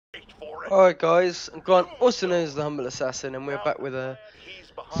Alright guys, I'm Grant, also known as the Humble Assassin, and we're back with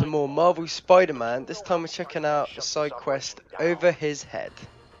some more Marvel Spider-Man. This time we're checking out the side quest Over His Head.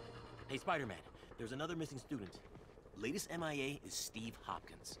 Hey Spider-Man, there's another missing student. Latest MIA is Steve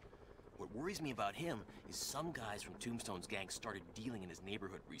Hopkins. What worries me about him is some guys from Tombstone's gang started dealing in his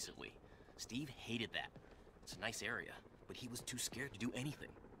neighborhood recently. Steve hated that. It's a nice area, but he was too scared to do anything.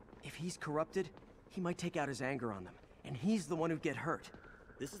 If he's corrupted, he might take out his anger on them, and he's the one who'd get hurt.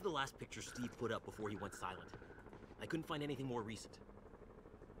 This is the last picture Steve put up before he went silent. I couldn't find anything more recent.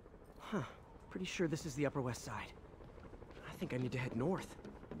 Huh. Pretty sure this is the Upper West Side. I think I need to head north.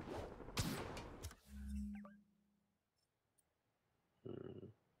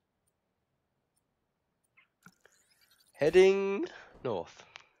 Heading north.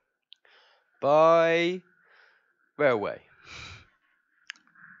 By railway.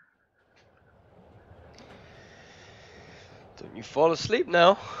 Don't you fall asleep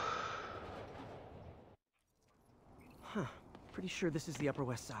now. Huh. Pretty sure this is the Upper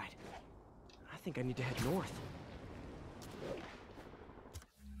West Side. I think I need to head north.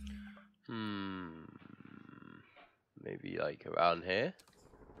 Maybe like around here.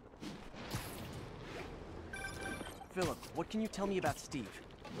 Philip, what can you tell me about Steve?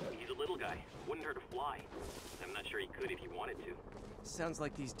 He's a little guy. Wouldn't hurt to fly. I'm not sure he could if he wanted to. Sounds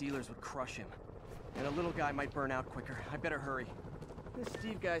like these dealers would crush him. And a little guy might burn out quicker. I better hurry. This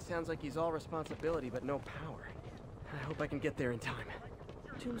Steve guy sounds like he's all responsibility but no power. I hope I can get there in time.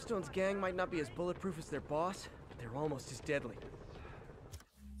 Tombstone's gang might not be as bulletproof as their boss, but they're almost as deadly.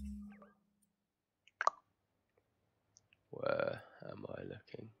 Where am I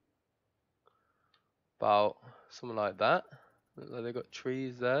looking? About something like that. Looks like they've got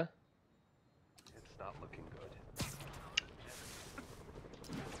trees there. It's not looking good.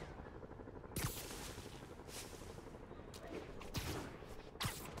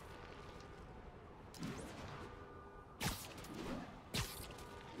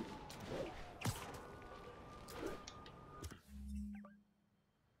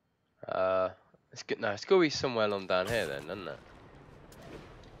 It's good. No, it's got to be somewhere along down here then, doesn't it?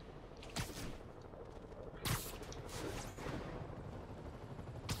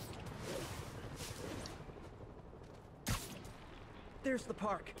 There's the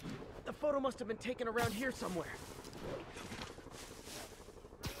park. The photo must have been taken around here somewhere.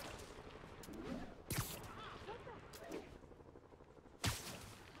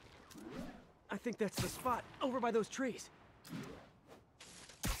 I think that's the spot, over by those trees.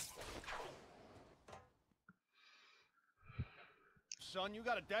 Son, you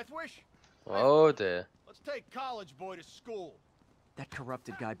got a death wish? Oh dear. Let's take college boy to school. That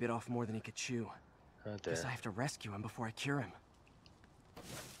corrupted guy bit off more than he could chew. Oh Guess I dear. have to rescue him before I cure him.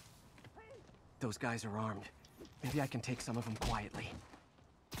 Those guys are armed. Maybe I can take some of them quietly.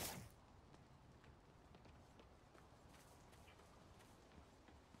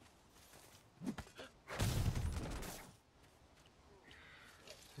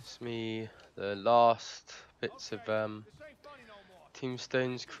 It's me, the last bits of This ain't funny no more.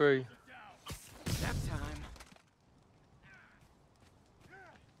 Tombstone's crew. Nap time.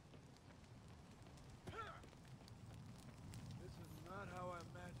 This is not how I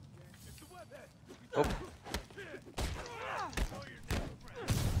imagined gang. It's the webhead. Oh,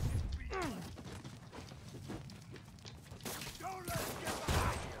 Don't let him get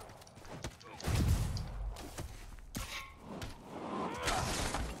behind you.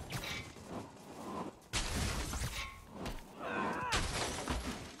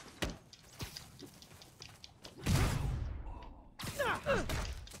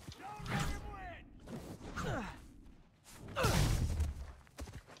 Don't let him win.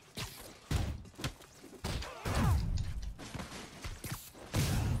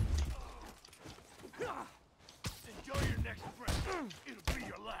 Enjoy your next breath. It'll be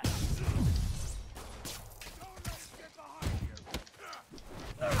your last. Don't let him get behind you.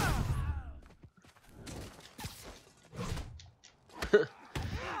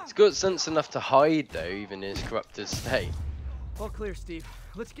 it's got sense enough to hide though, even in its corrupted state. All clear, Steve.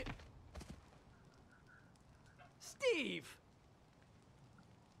 Let's get... Steve!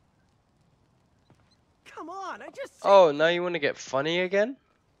 Come on, I just said... Oh, now you want to get funny again?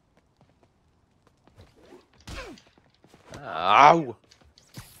 Ow!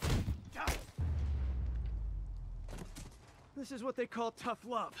 This is what they call tough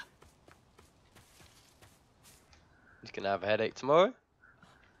love. He's gonna have a headache tomorrow.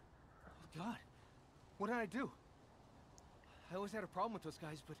 God, what did I do? I always had a problem with those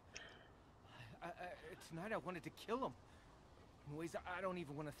guys, but tonight I wanted to kill them in ways I don't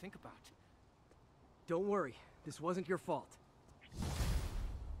even want to think about. Don't worry, this wasn't your fault.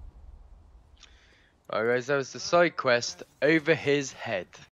 Alright guys, that was the side quest over his head.